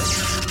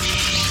anything.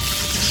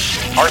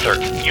 Arthur,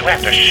 you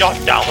have to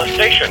shut down the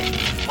station.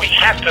 We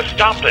have to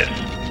stop this.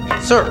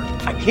 Sir,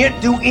 I can't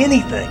do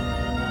anything.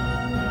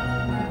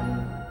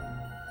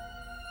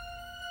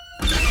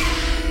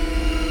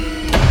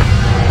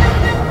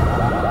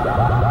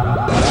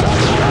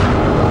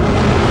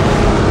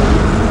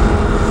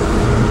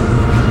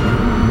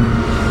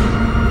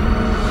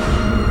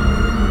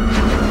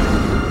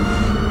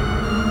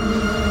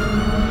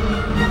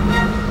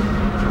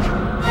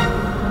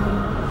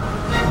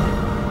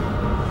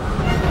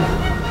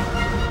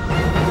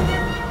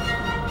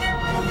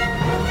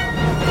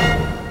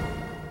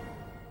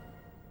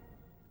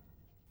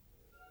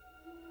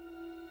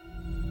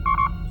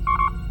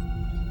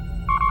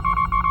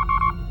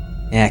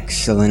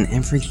 Excellent.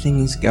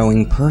 Everything's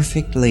going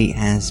perfectly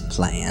as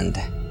planned.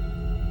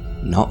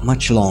 Not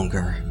much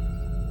longer.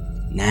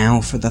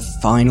 Now for the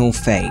final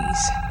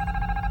phase.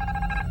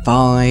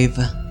 5,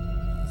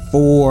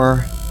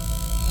 4,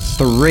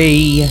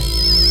 3...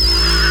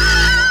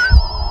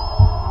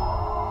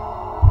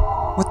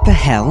 What the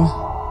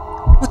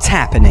hell? What's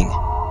happening?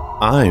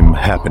 I'm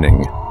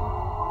happening.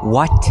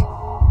 What?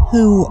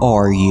 Who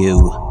are you?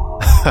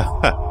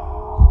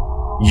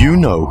 You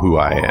know who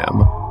I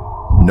am.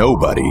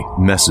 Nobody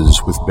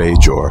messes with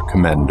Bajor,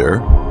 Commander.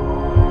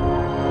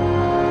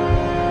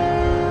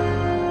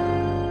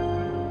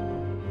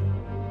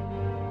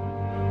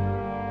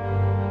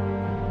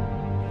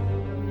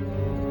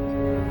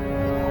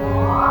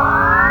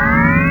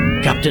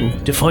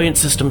 Captain, Defiant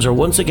systems are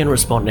once again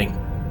responding.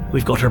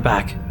 We've got her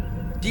back.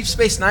 Deep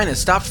Space Nine has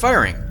stopped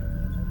firing.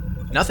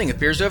 Nothing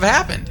appears to have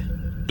happened.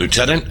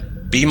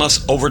 Lieutenant, beam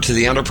us over to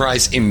the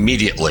Enterprise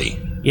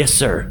immediately. Yes,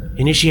 sir.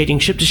 Initiating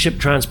ship-to-ship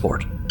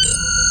transport.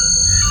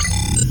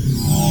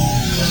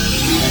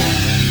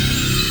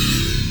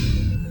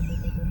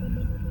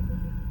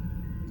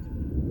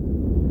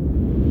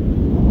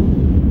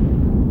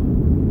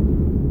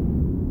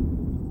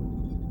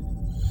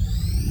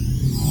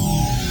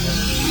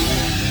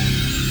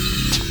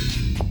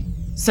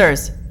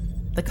 Sirs,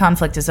 the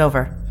conflict is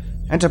over.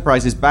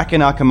 Enterprise is back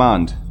in our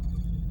command.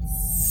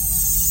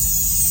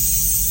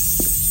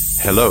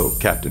 Hello,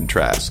 Captain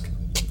Trask.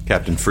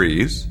 Captain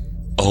Freeze?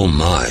 Oh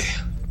my.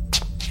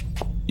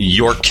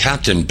 You're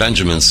Captain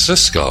Benjamin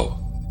Sisko.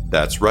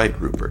 That's right,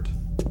 Rupert.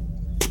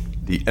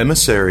 The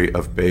emissary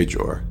of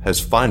Bajor has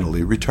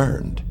finally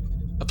returned.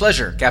 A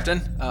pleasure, Captain.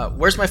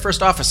 Where's my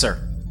first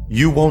officer?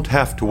 You won't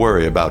have to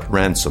worry about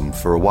ransom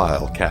for a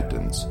while,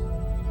 Captains.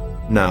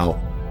 Now,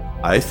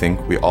 I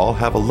think we all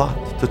have a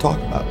lot to talk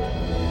about.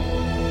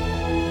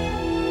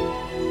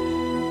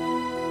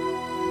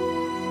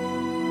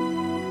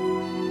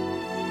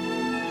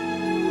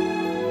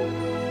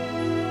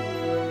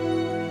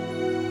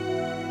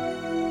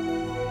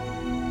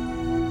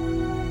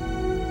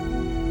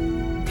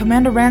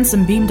 Commander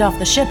Ransom beamed off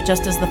the ship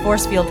just as the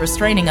force field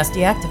restraining us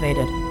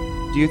deactivated.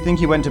 Do you think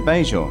he went to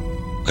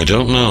Bajor? I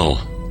don't know,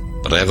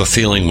 but I have a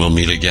feeling we'll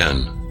meet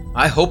again.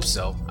 I hope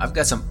so. I've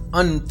got some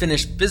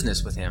unfinished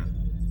business with him.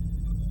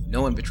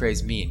 No one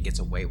betrays me and gets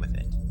away with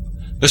it.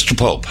 Mr.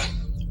 Pope,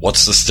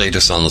 what's the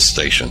status on the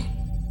station?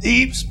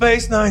 Deep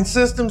Space Nine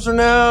systems are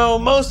now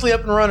mostly up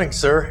and running,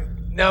 sir.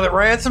 Now that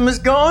Ransom is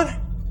gone,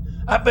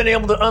 I've been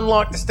able to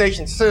unlock the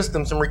station's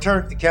systems and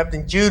return it to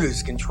Captain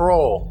Judah's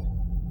control.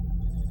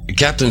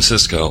 Captain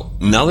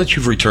Sisko, now that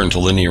you've returned to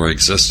linear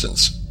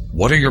existence,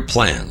 what are your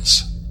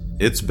plans?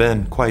 It's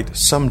been quite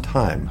some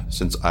time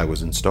since I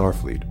was in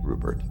Starfleet,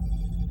 Rupert.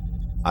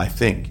 I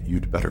think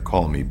you'd better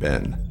call me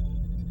Ben.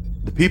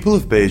 The people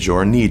of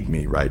Bajor need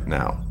me right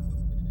now.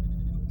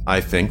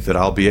 I think that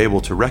I'll be able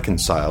to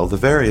reconcile the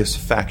various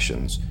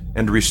factions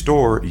and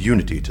restore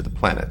unity to the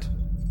planet.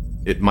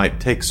 It might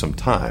take some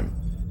time,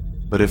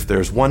 but if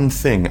there's one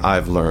thing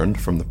I've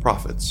learned from the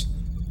prophets,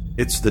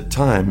 it's that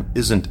time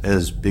isn't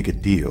as big a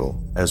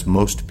deal as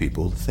most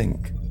people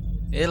think.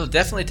 It'll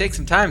definitely take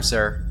some time,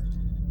 sir.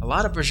 A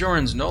lot of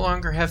Bajorans no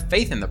longer have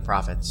faith in the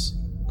prophets.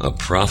 A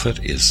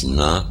prophet is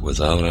not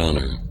without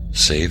honor,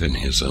 save in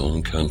his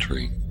own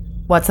country.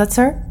 What's that,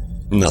 sir?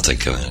 Nothing,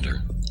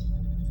 Commander.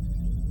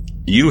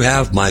 You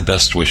have my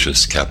best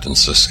wishes, Captain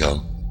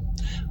Sisko.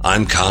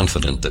 I'm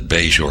confident that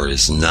Bajor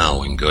is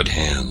now in good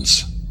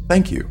hands.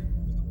 Thank you.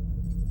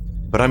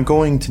 But I'm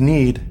going to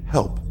need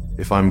help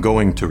if I'm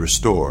going to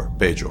restore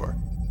Bajor.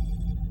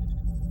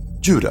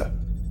 Judah,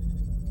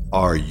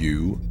 are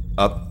you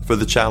up for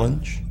the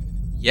challenge?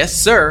 Yes,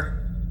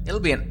 sir. It'll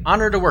be an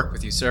honor to work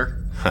with you,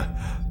 sir.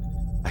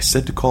 I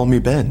said to call me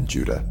Ben,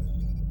 Judah.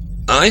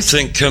 I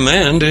think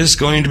Command is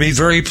going to be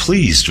very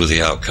pleased with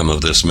the outcome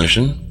of this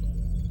mission.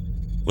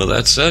 With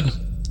that said,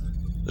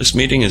 this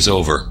meeting is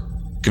over.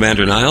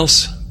 Commander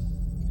Niles,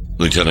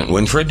 Lieutenant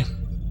Winfred,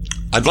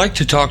 I'd like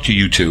to talk to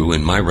you two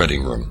in my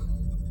reading room.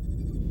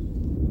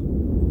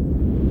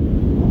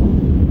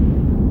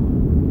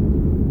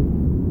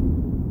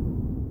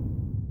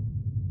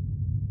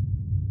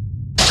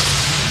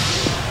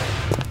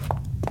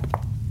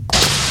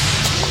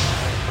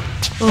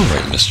 All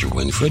right, Mr.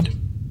 Winfred.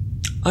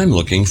 I'm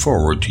looking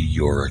forward to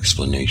your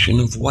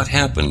explanation of what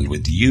happened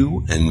with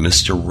you and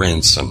Mr.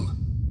 Ransom.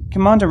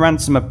 Commander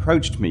Ransom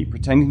approached me,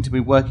 pretending to be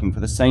working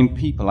for the same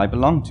people I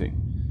belong to.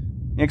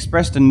 He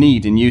expressed a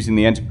need in using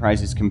the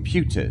Enterprise's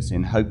computers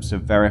in hopes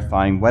of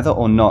verifying whether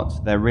or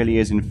not there really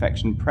is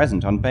infection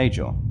present on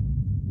Bajor.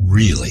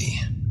 Really?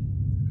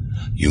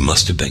 You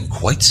must have been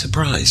quite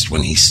surprised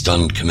when he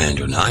stunned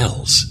Commander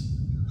Niles.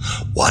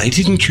 Why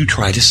didn't you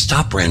try to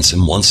stop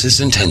Ransom once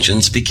his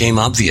intentions became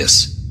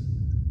obvious?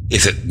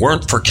 If it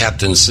weren't for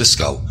Captain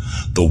Sisko,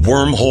 the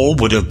wormhole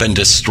would have been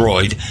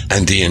destroyed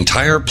and the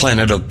entire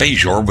planet of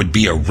Bajor would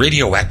be a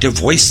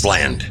radioactive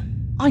wasteland.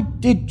 I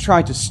did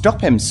try to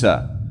stop him,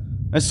 sir.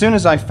 As soon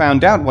as I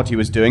found out what he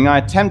was doing, I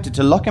attempted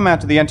to lock him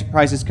out of the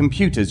Enterprise's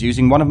computers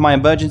using one of my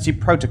emergency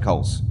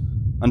protocols.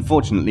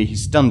 Unfortunately, he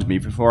stunned me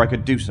before I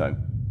could do so.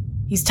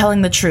 He's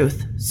telling the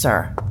truth,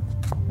 sir.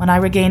 When I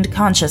regained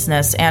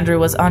consciousness, Andrew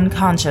was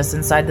unconscious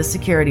inside the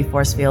security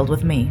force field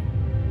with me.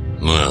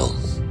 Well,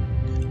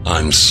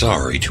 I'm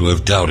sorry to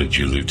have doubted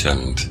you,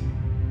 Lieutenant.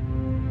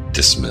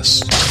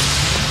 Dismissed.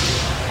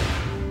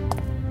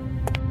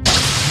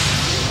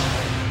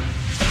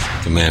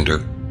 Commander,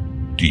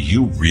 do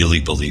you really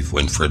believe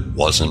Winfred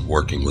wasn't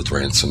working with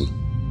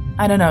Ransom?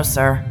 I don't know,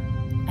 sir.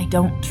 I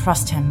don't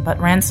trust him, but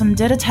Ransom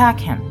did attack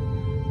him.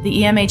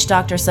 The EMH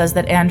doctor says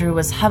that Andrew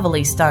was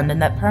heavily stunned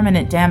and that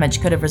permanent damage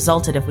could have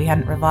resulted if we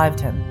hadn't revived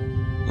him.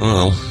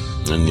 Well,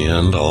 in the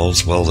end,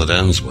 all's well that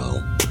ends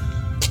well.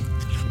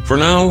 For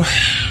now,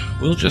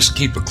 we'll just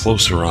keep a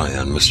closer eye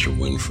on Mr.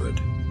 Winfred.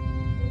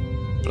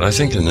 But I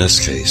think in this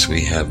case,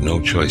 we have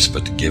no choice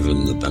but to give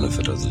him the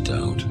benefit of the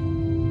doubt.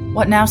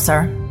 What now,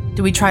 sir?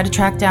 Do we try to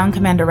track down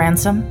Commander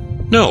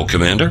Ransom? No,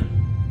 Commander.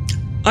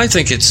 I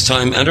think it's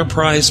time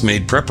Enterprise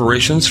made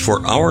preparations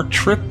for our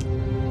trip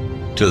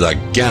to the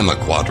Gamma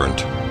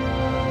Quadrant.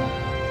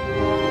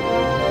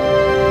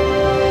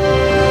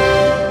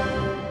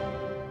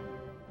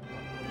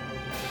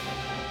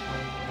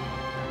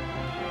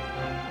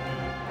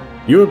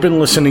 You have been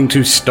listening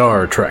to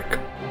Star Trek: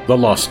 The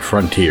Lost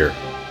Frontier,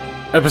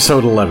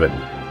 Episode 11,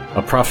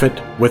 A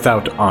Prophet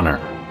Without Honor,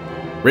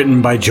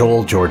 written by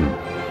Joel Jordan.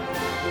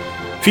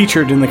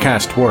 Featured in the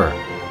cast were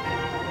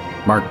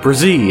Mark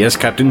Brzee as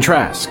Captain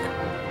Trask,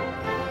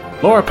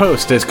 Laura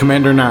Post as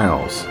Commander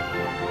Niles,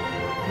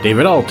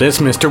 David Alt as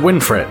Mr.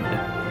 Winfred,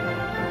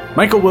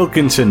 Michael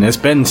Wilkinson as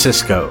Ben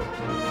Sisko,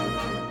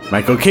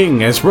 Michael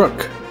King as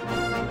Rook,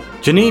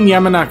 Janine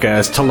Yamanaka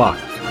as Talak,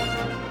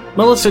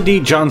 Melissa D.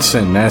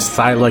 Johnson as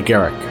Thyla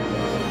Garrick,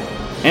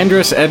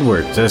 Andrus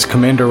Edwards as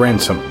Commander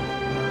Ransom,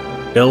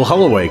 Bill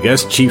Holloweg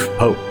as Chief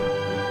Pope,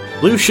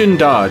 Lucian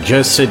Dodge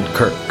as Sid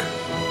Kirk,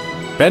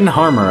 Ben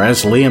Harmer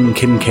as Liam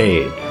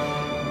Kincaid,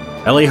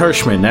 Ellie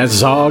Hirschman as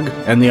Zog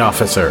and the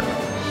Officer,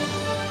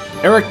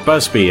 Eric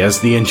Busby as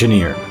the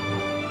Engineer,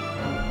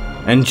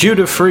 and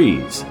Judah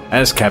Freeze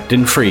as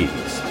Captain Freeze.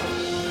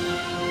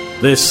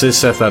 This is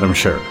Seth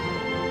Adamshire.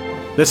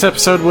 This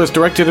episode was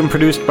directed and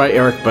produced by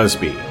Eric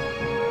Busby.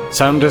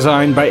 Sound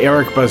design by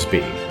Eric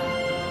Busby.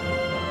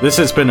 This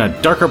has been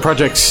a Darker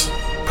Projects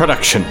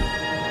production.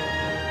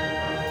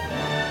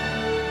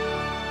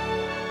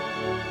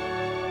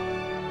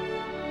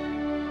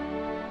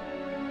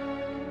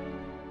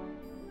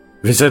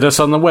 Visit us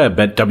on the web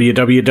at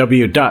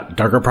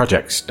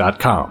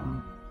www.darkerprojects.com.